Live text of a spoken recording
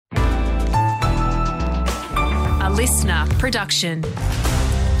listener production.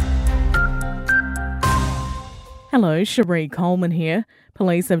 Hello, Cherie Coleman here.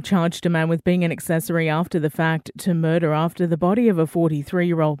 Police have charged a man with being an accessory after the fact to murder after the body of a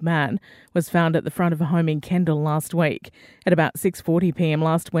 43-year-old man was found at the front of a home in Kendall last week. At about 6:40pm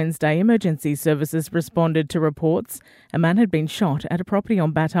last Wednesday, emergency services responded to reports a man had been shot at a property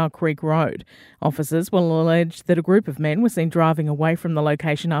on Battar Creek Road. Officers will allege that a group of men were seen driving away from the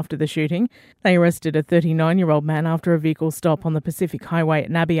location after the shooting. They arrested a 39-year-old man after a vehicle stop on the Pacific Highway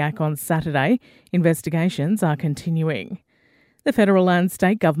at Nabiac on Saturday. Investigations are continuing. The federal and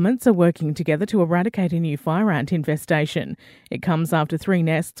state governments are working together to eradicate a new fire ant infestation. It comes after 3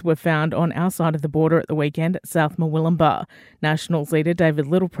 nests were found on our side of the border at the weekend at South Murwillumbah. Nationals leader David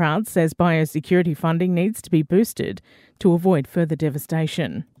Littleproud says biosecurity funding needs to be boosted to avoid further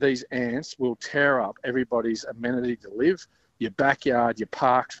devastation. These ants will tear up everybody's amenity to live. Your backyard, your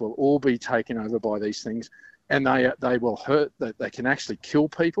parks will all be taken over by these things, and they will hurt. They can actually kill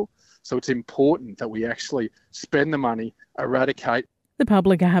people. So it's important that we actually spend the money, eradicate. The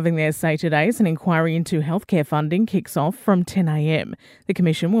public are having their say today as an inquiry into healthcare funding kicks off from 10am. The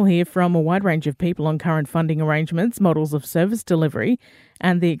Commission will hear from a wide range of people on current funding arrangements, models of service delivery,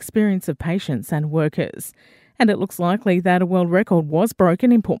 and the experience of patients and workers. And it looks likely that a world record was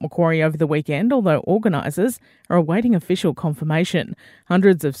broken in Port Macquarie over the weekend, although organisers are awaiting official confirmation.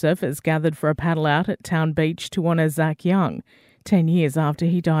 Hundreds of surfers gathered for a paddle out at Town Beach to honour Zach Young, 10 years after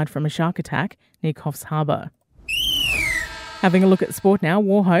he died from a shark attack near Coffs Harbour. Having a look at sport now,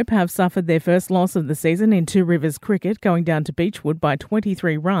 Warhope have suffered their first loss of the season in Two Rivers cricket, going down to Beechwood by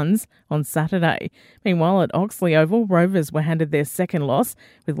 23 runs on Saturday. Meanwhile, at Oxley Oval, Rovers were handed their second loss,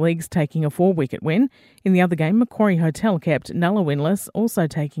 with Leagues taking a 4-wicket win. In the other game, Macquarie Hotel kept Nulla winless, also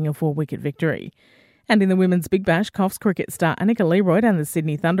taking a 4-wicket victory. And in the Women's Big Bash, Coffs cricket star Annika Leroyd and the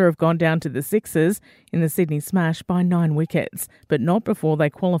Sydney Thunder have gone down to the Sixers in the Sydney Smash by 9 wickets, but not before they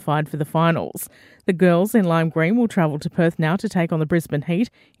qualified for the finals. The girls in lime green will travel to Perth now to take on the Brisbane Heat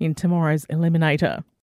in tomorrow's Eliminator.